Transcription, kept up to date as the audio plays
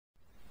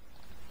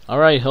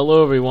Alright,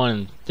 hello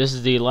everyone. This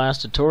is the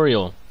last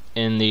tutorial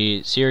in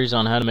the series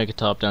on how to make a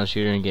top-down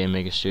shooter in Game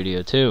Maker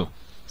Studio 2.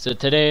 So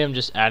today I'm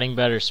just adding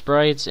better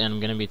sprites, and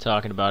I'm going to be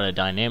talking about a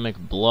dynamic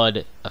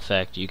blood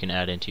effect you can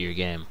add into your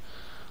game.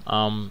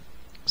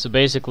 So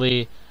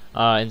basically,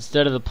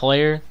 instead of the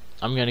player,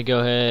 I'm going to go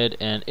ahead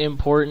and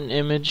import an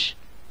image.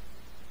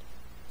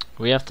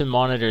 We have to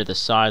monitor the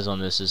size on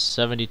this. Is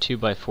 72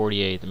 by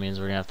 48. That means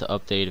we're going to have to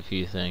update a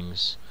few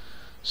things.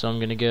 So I'm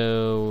going to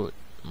go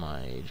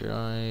my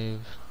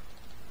drive,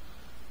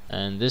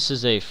 and this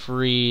is a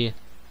free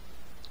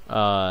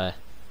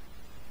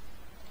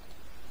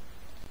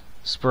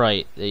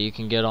sprite that you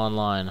can get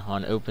online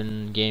on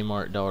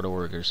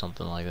opengameart.org or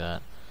something like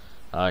that.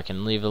 I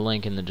can leave a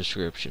link in the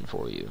description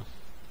for you.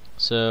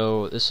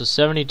 So this is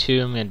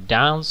 72. I'm going to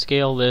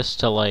downscale this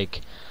to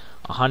like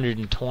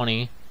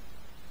 120.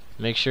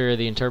 Make sure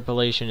the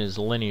interpolation is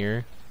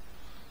linear.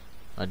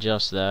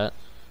 Adjust that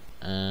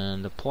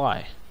and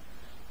apply.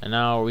 And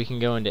now we can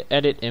go into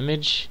edit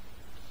image,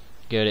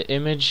 go to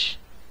image,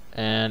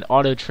 and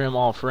auto trim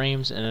all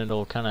frames, and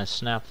it'll kind of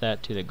snap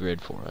that to the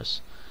grid for us.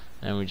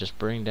 And we just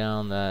bring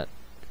down that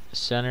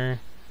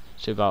center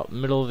to about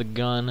middle of the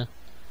gun,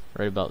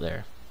 right about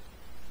there.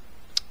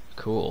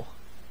 Cool.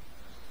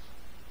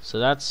 So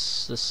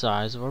that's the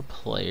size of our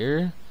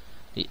player.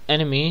 The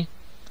enemy,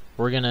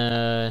 we're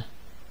gonna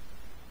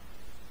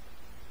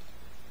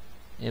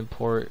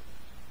import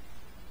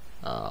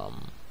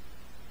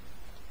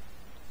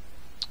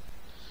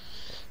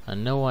I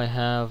know I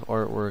have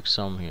artwork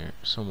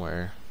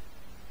somewhere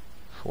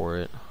for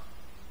it.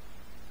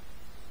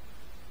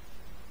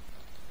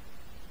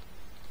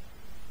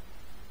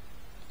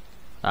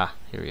 Ah,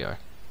 here we are.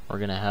 We're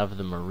gonna have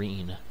the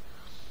Marine,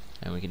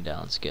 and we can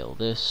downscale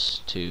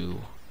this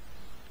to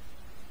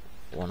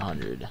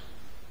 100.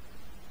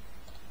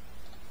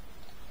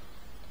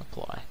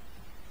 Apply.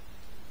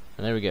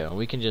 And there we go.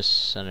 We can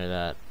just center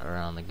that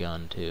around the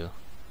gun too,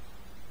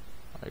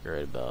 like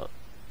right about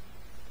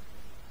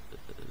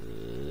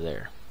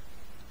there.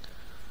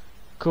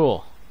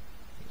 Cool.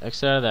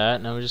 X out of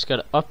that. Now we just got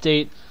to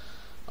update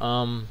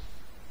a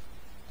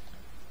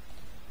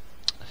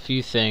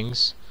few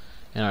things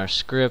in our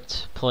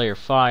script. Player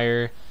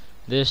fire.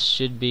 This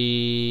should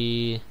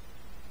be,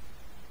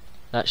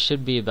 that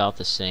should be about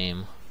the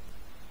same.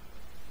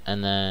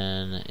 And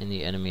then in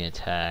the enemy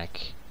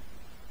attack,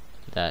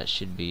 that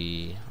should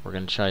be, we're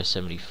gonna try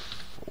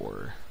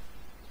 74.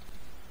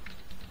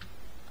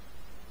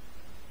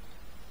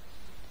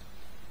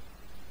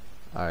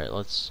 Alright,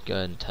 let's go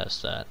ahead and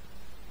test that.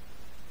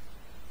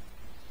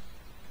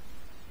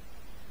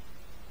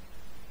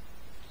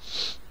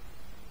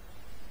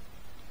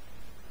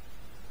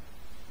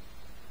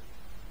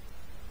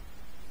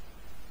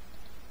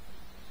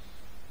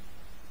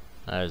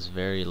 That is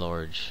very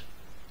large.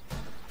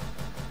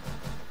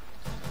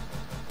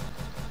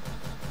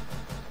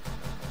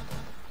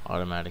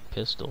 Automatic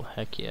pistol,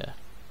 heck yeah.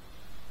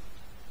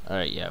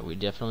 Alright, yeah, we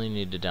definitely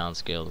need to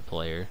downscale the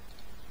player.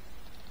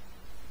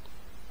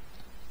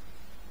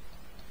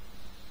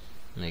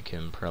 Make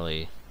him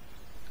probably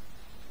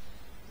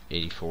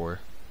 84.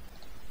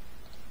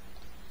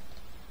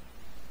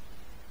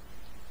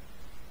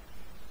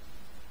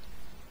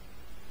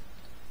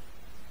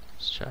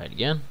 Let's try it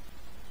again.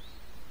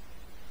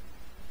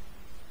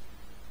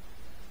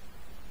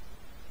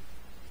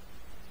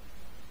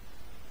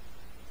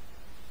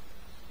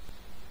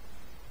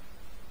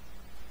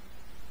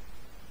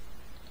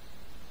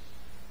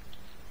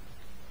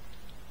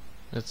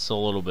 It's a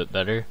little bit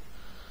better.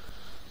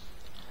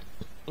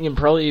 You can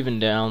probably even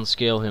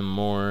downscale him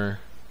more.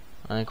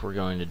 I think we're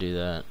going to do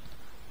that.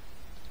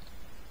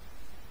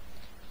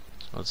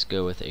 Let's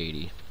go with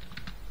 80.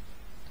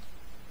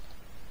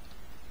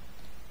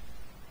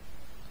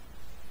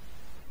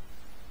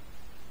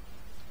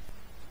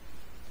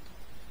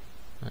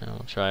 And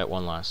we'll try it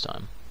one last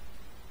time.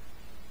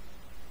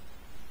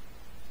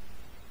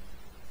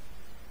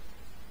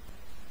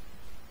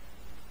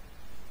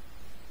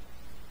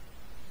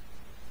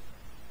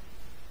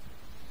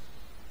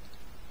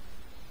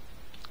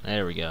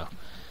 There we go.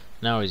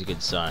 Now he's a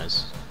good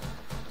size.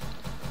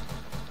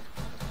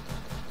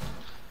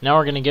 Now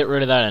we're going to get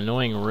rid of that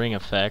annoying ring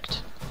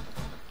effect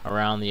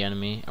around the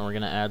enemy, and we're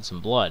going to add some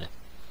blood.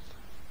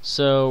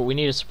 So we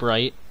need a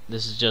sprite.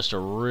 This is just a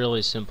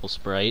really simple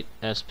sprite.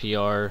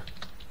 SPR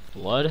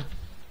blood.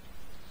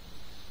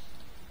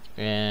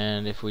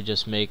 And if we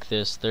just make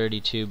this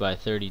 32 by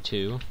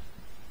 32.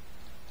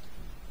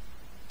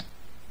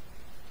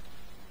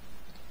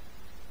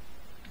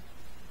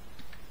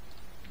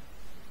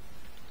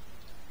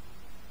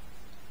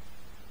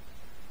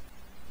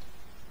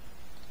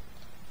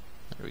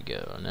 There we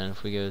go. And then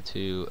if we go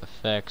to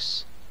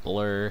effects,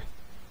 blur,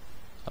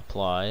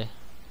 apply,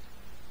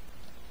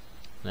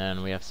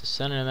 then we have to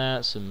center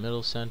that, so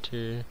middle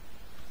center,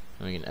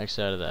 and we can X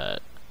out of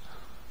that.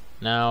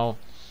 Now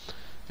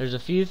there's a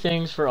few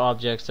things for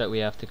objects that we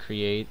have to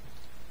create.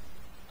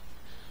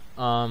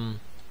 We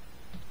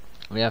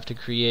have to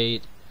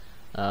create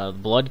the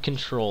blood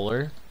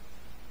controller.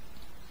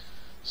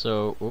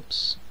 So,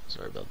 oops,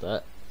 sorry about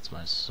that. That's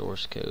my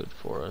source code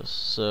for us.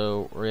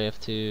 So we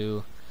have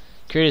to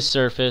create a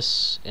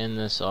surface in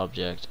this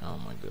object. Oh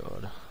my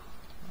god.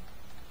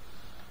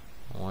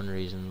 One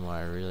reason why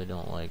I really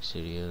don't like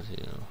Studio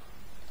 2.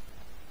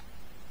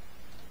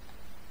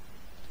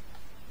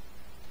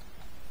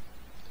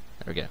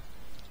 There we go.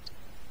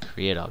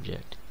 Create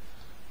object.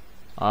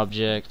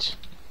 Object,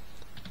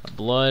 a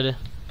blood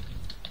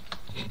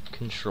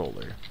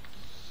controller.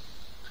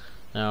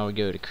 Now we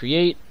go to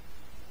create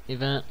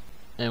event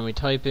and we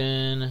type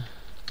in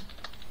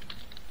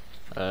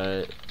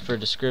for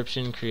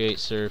description, create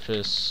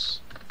surface.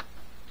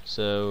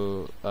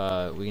 So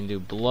we can do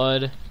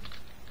blood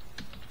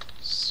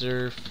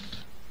surf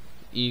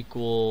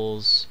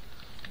equals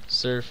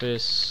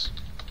surface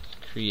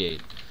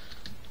create,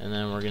 and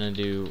then we're gonna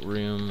do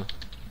room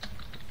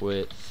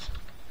width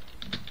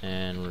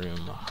and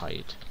room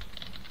height.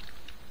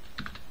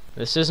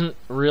 This isn't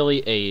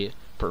really a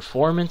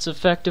performance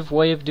effective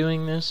way of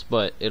doing this,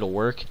 but it'll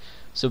work.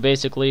 So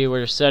basically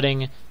we're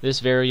setting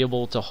this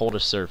variable to hold a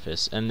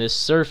surface, and this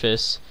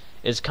surface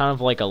is kind of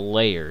like a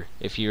layer.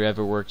 If you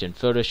ever worked in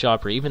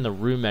Photoshop or even the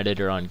room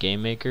editor on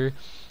GameMaker,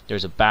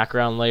 there's a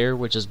background layer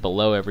which is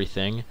below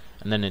everything,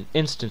 and then an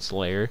instance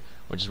layer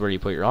which is where you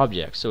put your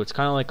objects. So it's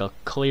kind of like a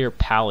clear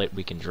palette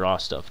we can draw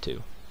stuff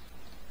to.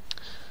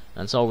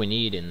 That's all we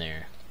need in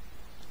there.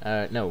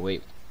 No,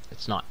 wait,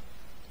 it's not.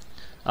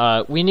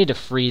 We need to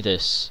free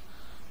this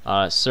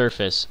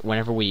surface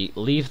whenever we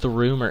leave the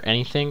room or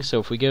anything. So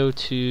if we go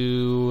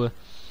to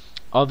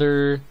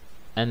other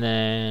and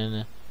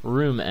then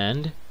room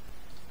end,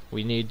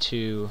 we need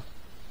to,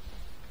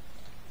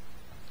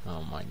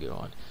 oh my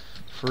god,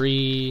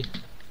 free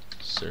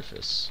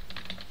surface.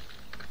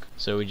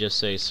 So we just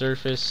say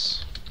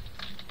surface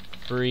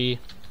free,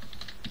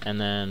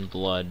 and then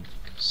blood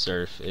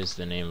surf is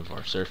the name of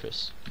our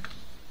surface.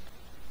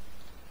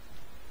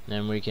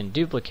 Then we can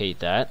duplicate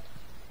that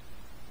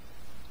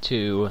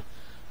to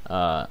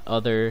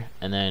other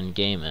and then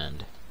game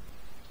end.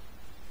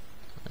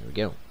 There we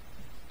go.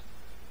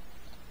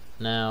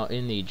 Now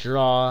in the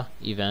draw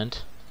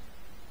event,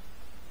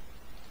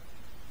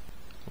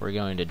 we're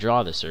going to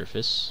draw the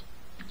surface,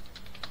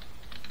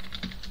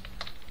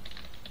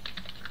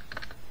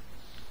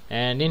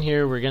 and in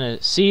here we're going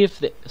to see if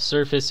the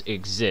surface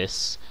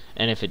exists,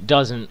 and if it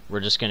doesn't,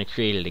 we're just going to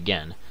create it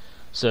again.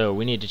 So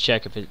we need to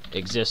check if it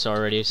exists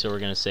already, so we're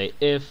going to say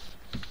if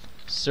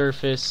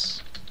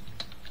surface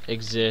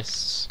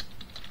exists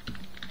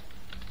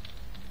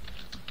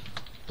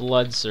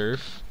blood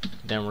surf,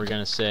 then we're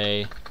going to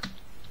say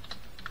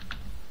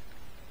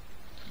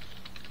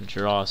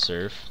draw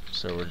surf.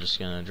 So we're just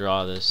going to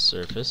draw this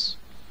surface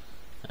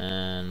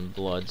and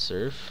blood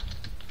surf,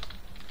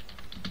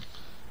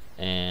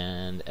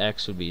 and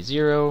X would be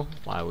 0,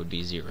 Y would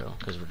be 0,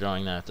 because we're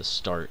drawing that at the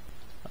start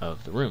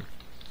of the room.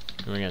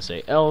 And we're going to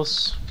say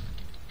else,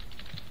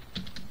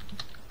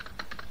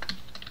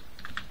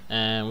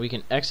 and we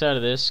can X out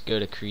of this, go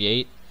to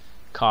create,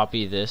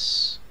 copy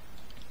this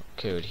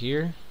code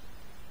here.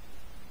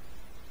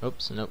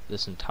 Oops, nope,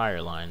 this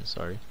entire line,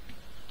 sorry.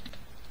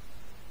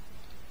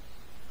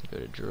 Go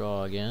to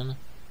draw again,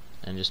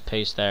 and just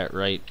paste that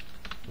right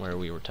where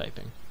we were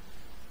typing.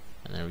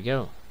 And there we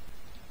go.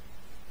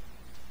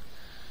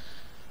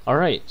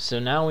 Alright, so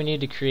now we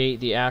need to create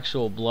the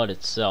actual blood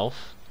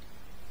itself.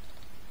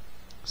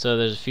 So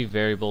there's a few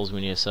variables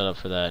we need to set up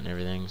for that and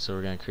everything. So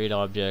we're going to create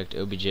object,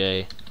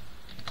 obj,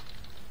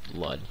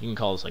 blood. You can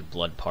call this like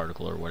blood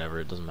particle or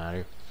whatever, it doesn't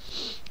matter.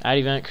 Add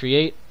event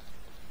create,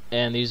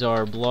 and these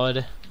are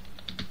blood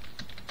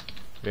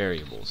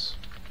variables.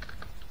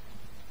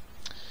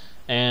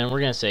 And we're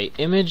going to say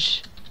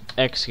image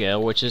x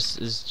scale, which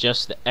is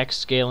just the x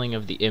scaling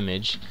of the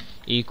image,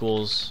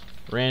 equals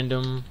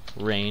random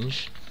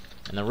range.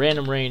 And the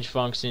random range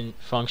function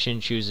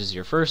chooses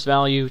your first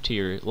value to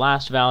your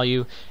last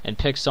value and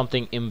picks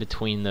something in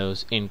between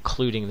those,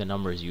 including the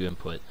numbers you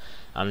input.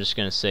 I'm just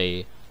going to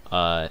say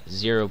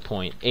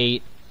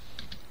 0.8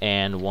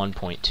 and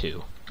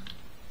 1.2.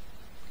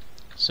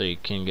 So you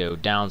can go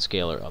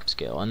downscale or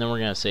upscale. And then we're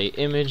going to say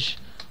image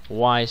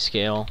y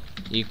scale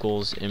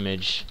equals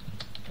image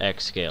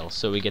x scale.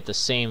 So we get the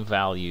same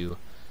value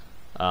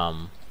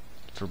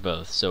for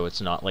both. So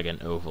it's not like an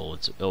oval.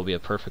 It'll be a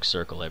perfect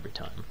circle every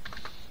time.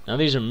 Now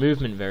these are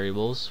movement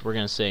variables. We're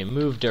going to say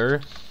move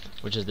dir,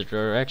 which is the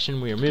direction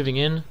we are moving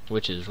in,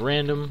 which is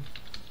random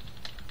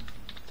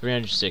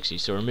 360.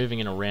 So we're moving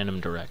in a random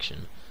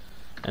direction.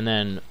 And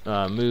then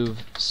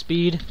move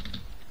speed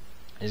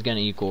is going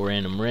to equal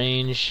random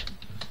range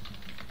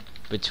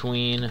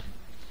between,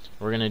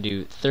 we're going to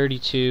do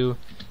 32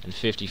 and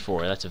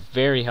 54. That's a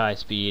very high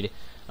speed.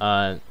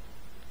 A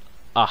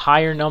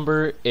higher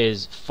number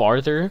is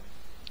farther.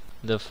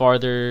 The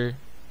farther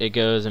it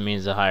goes, it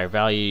means the higher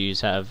value you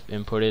have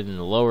inputted, and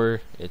the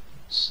lower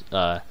it's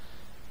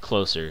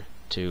closer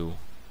to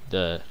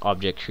the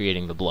object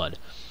creating the blood.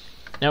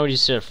 Now we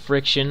just set a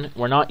friction.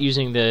 We're not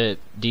using the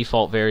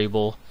default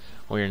variable.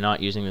 We are not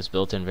using this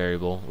built-in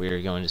variable. We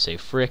are going to say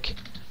fric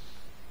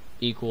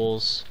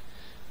equals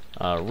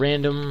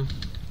random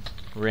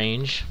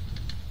range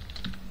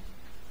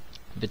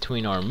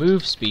between our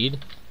move speed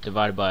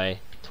divided by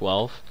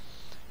 12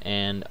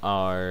 and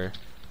our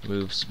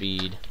move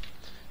speed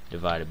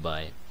divided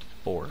by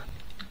 4.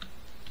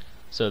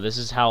 So this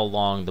is how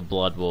long the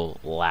blood will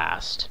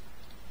last,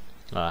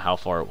 how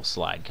far it will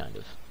slide, kind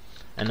of.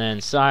 And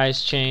then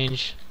size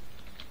change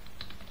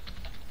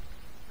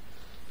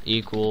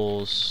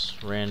equals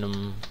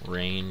random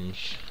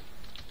range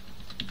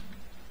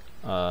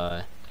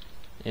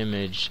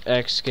image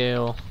X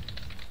scale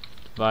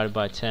divided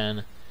by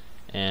 10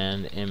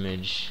 and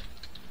image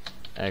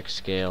X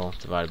scale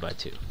divided by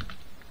 2.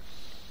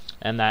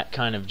 And that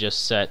kind of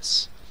just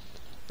sets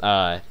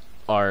the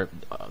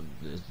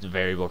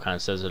variable kind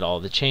of says it all,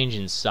 the change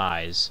in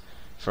size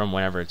from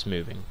whenever it's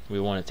moving. We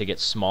want it to get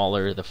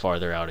smaller the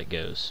farther out it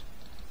goes.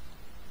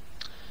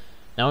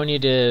 Now we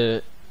need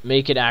to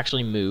make it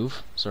actually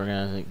move, so we're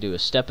going to do a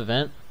step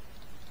event,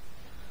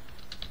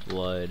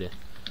 blood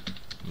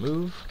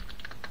move.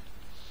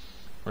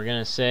 We're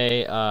going to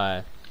say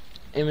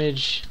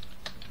image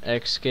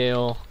X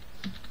scale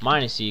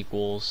minus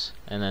equals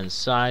and then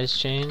size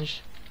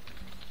change,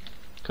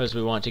 because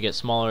we want it to get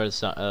smaller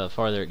the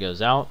farther it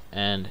goes out,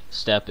 and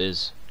step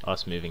is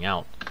us moving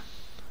out.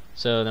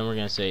 So then we're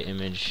going to say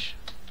image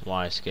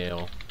Y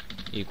scale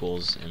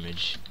equals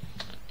image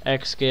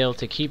X scale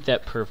to keep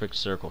that perfect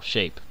circle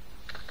shape.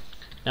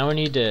 Now we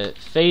need to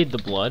fade the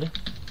blood.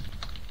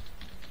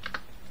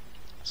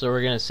 So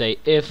we're going to say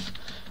if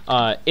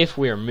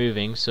we are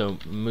moving, so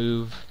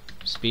move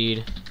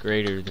speed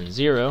greater than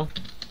 0,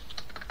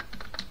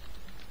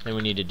 then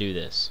we need to do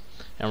this.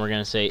 And we're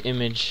going to say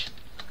image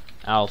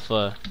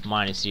alpha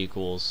minus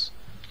equals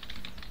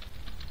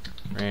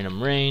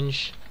random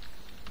range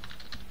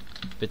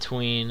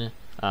between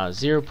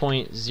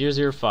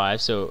 0.005,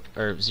 so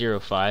or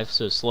 0.5,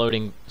 so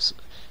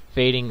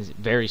fading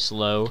very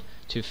slow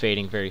to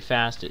fading very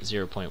fast at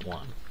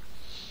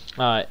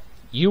 0.1.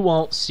 You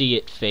won't see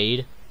it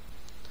fade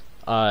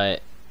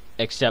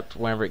except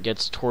whenever it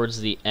gets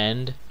towards the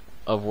end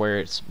of where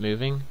it's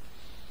moving,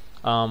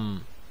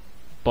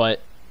 but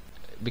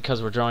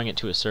because we're drawing it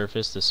to a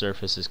surface, the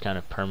surface is kind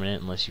of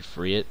permanent unless you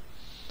free it,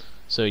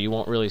 so you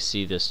won't really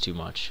see this too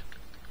much.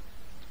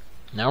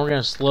 Now we're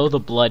going to slow the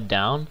blood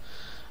down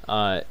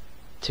to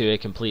a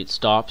complete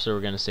stop, so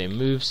we're going to say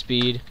move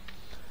speed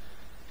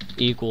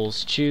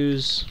equals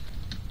choose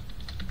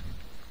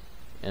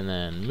and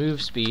then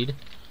move speed,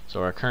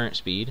 so our current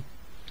speed,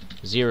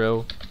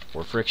 0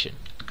 for friction.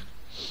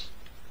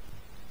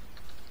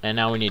 And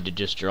now we need to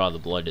just draw the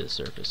blood to the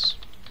surface.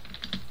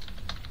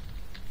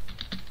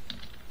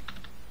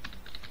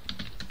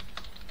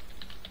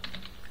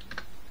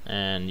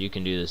 And you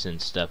can do this in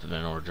step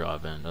event or draw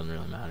event, doesn't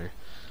really matter.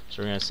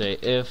 So we're going to say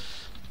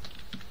if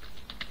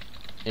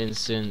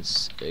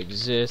instance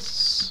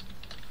exists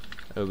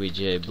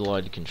obj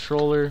blood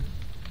controller,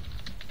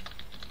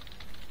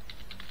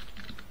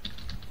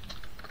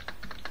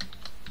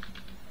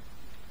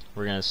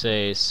 we're going to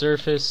say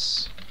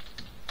surface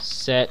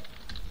set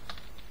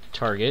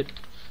target,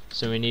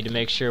 so we need to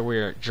make sure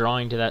we're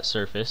drawing to that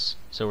surface,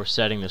 so we're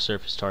setting the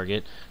surface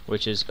target,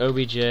 which is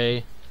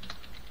obj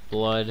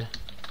blood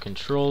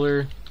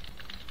controller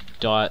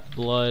dot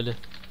blood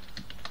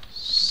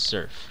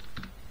surf.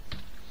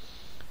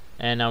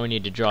 And now we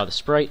need to draw the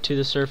sprite to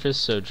the surface,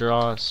 so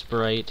draw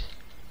sprite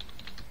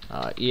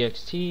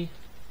ext.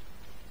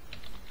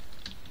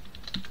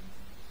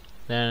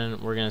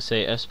 Then we're going to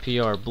say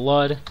spr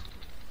blood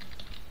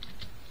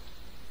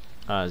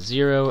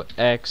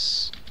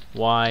 0x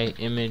y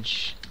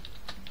image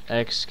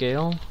X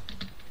scale,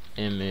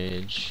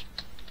 image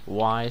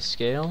Y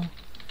scale,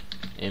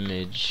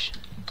 image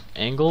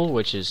angle,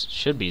 which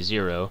should be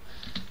 0,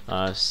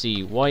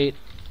 C white,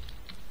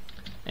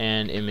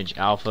 and image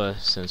alpha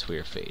since we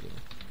are fading.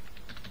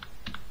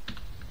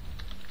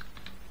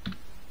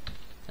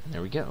 And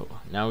there we go.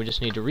 Now we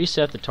just need to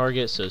reset the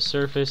target, so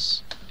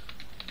surface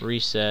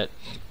reset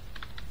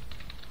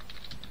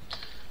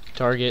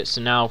target. So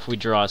now if we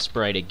draw a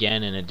sprite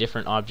again in a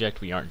different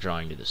object, we aren't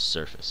drawing to the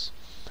surface.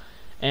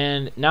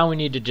 And now we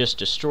need to just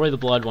destroy the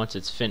blood once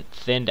it's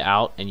thinned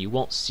out, and you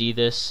won't see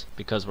this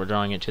because we're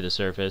drawing it to the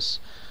surface.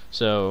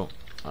 So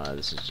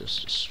this is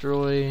just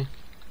destroy.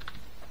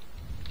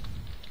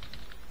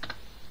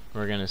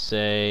 We're gonna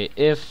say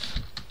if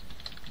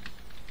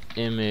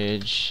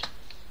image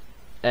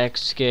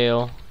X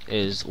scale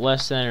is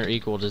less than or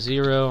equal to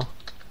 0,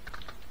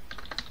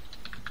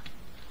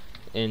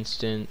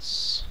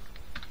 instance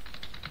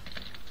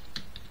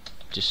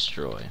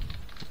destroy.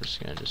 We're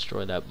just gonna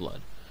destroy that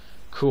blood.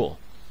 Cool.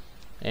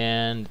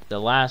 And the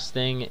last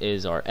thing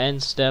is our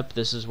end step.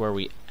 This is where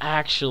we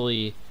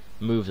actually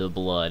move the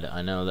blood.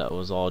 I know that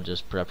was all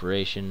just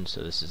preparation,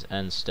 so this is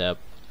end step.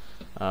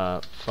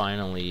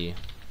 Finally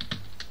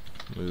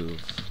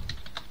move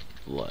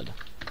blood.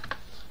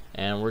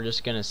 And we're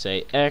just gonna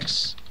say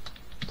x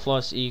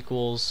plus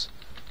equals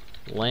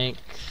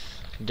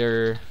length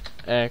dir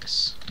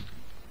x,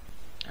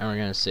 and we're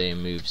gonna say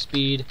move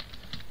speed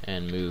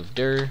and move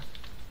dir.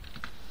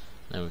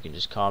 Then we can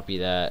just copy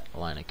that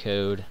line of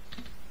code,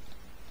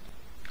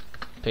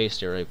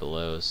 paste it right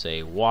below,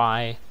 say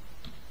y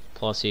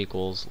plus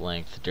equals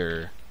length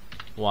dir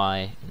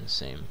y in the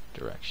same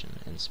direction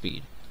and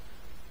speed.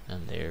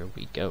 And there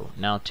we go.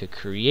 Now to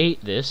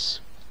create this,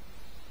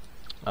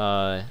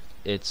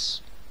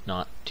 it's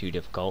not too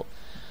difficult.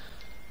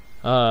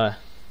 We're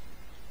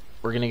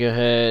gonna go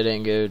ahead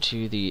and go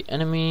to the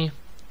enemy,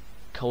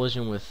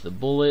 collision with the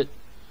bullet.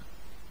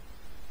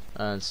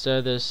 Instead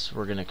of this,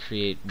 we're gonna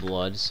create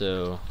blood,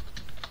 so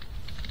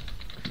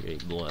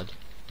create blood.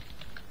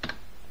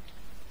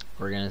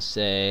 We're gonna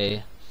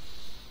say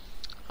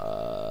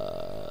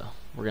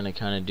we're gonna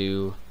kind of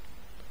do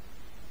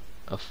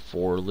a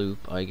for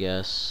loop, I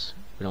guess.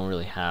 We don't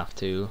really have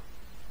to,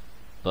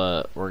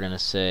 but we're gonna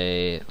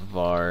say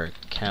var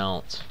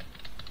count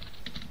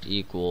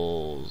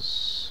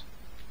equals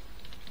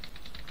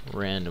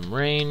random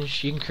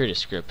range. You can create a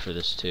script for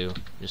this too.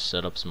 Just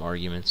set up some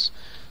arguments,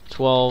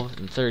 12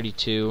 and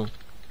 32,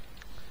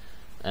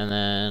 and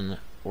then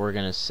we're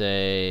gonna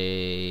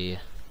say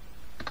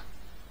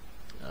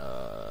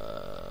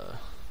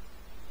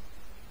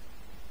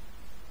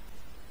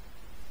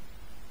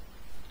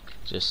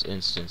just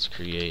instance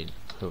create.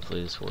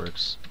 Hopefully this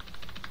works.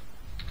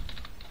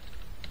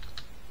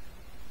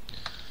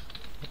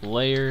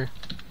 Layer,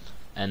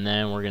 and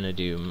then we're gonna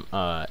do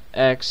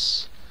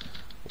x,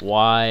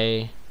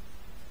 y,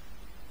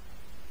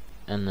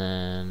 and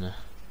then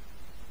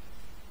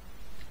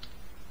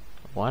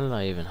why did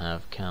I even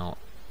have count?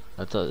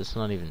 I thought it's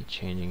not even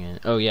changing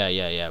it. Oh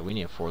yeah, we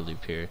need a for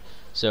loop here.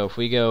 So if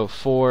we go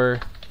for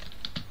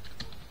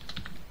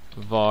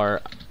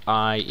var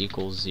I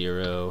equals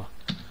 0,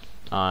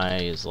 I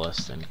is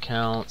less than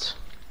count,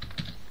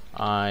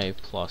 I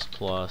plus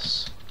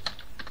plus,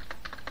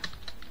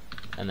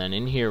 and then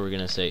in here we're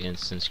gonna say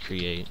instance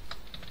create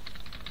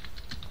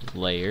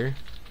layer,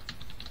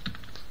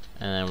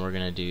 and then we're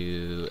gonna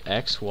do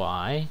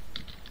xy,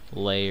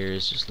 layer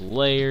is just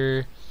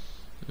layer,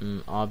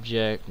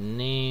 object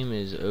name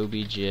is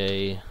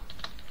obj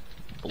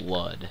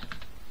blood.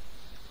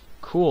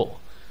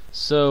 Cool.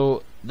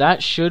 So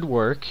that should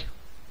work.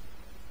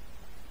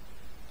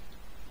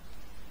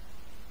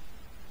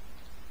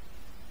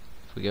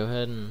 If we go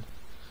ahead and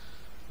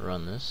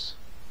run this,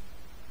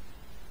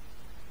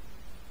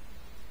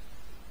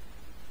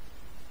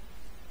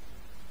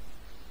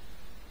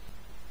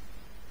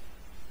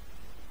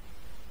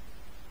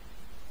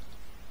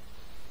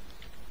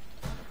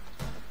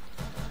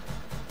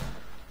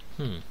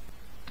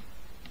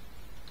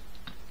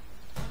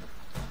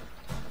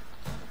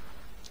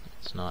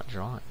 it's not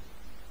drawing.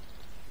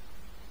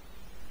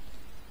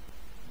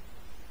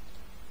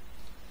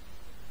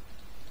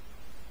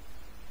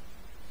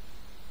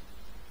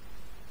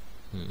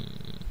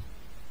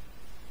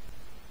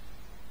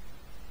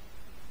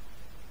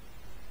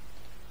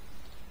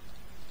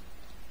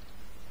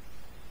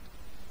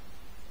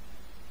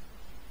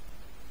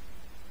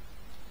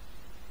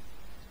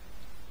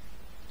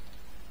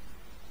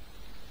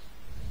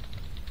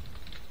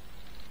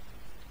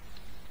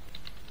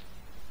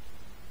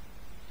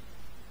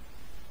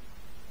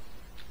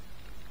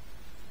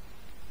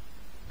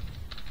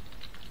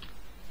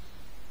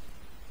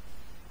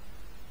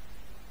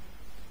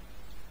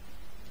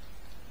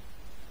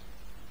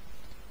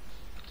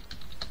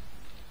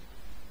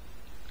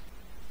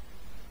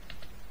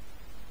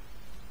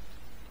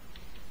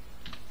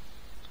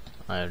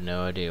 I have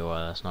no idea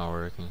why that's not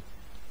working.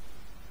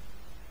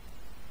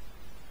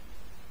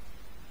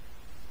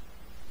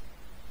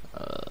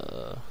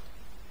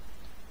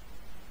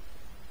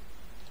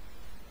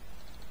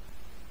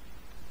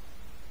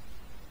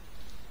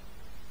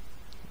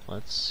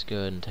 Let's go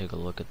ahead and take a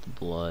look at the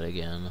blood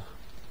again.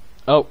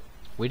 Oh,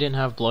 we didn't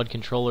have blood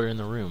controller in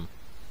the room.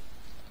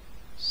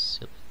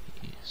 Silly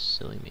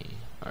me.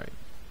 Alright.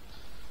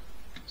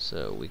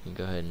 So we can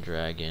go ahead and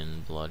drag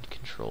in blood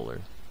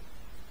controller.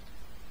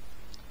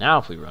 Now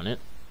if we run it,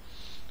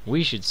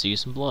 we should see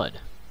some blood.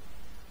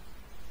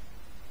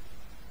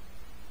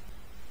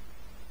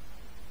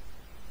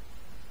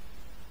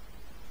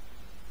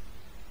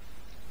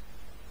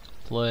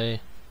 Play.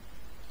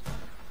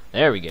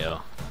 There we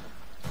go.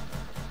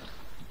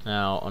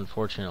 Now,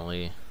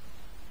 unfortunately,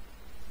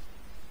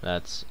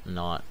 that's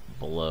not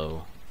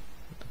below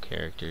the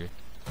character.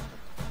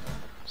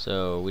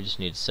 So we just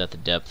need to set the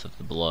depth of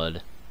the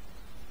blood.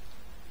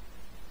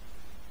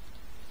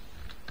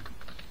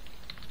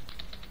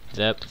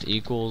 Depth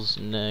equals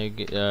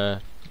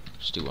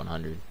just do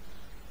 100.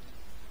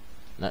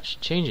 That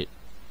should change it.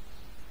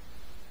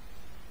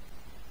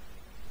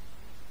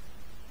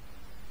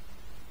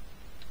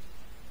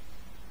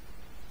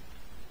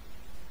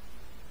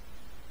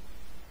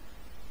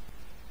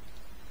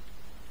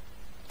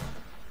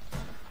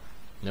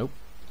 Nope.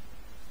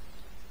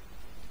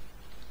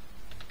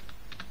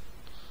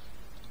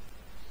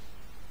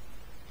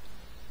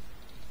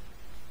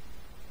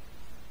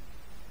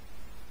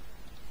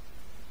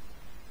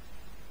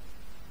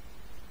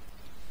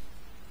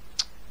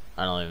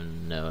 I don't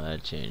even know how to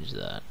change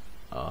that.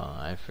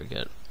 I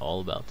forget all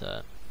about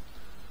that.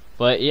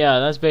 But yeah,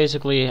 that's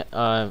basically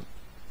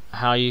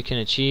how you can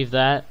achieve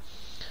that.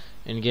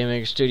 In Game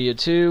Maker Studio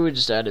 2, we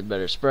just added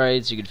better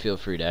sprites. You could feel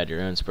free to add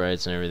your own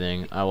sprites and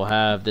everything. I will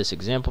have this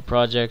example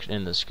project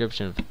in the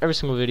description of every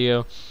single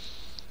video.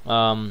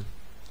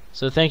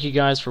 So thank you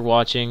guys for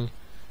watching.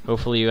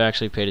 Hopefully you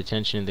actually paid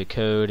attention to the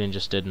code and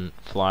just didn't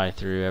fly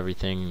through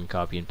everything and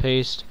copy and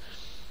paste.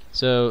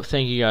 So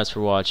thank you guys for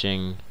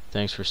watching.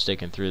 Thanks for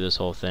sticking through this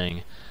whole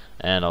thing,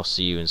 and I'll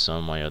see you in some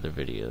of my other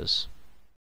videos.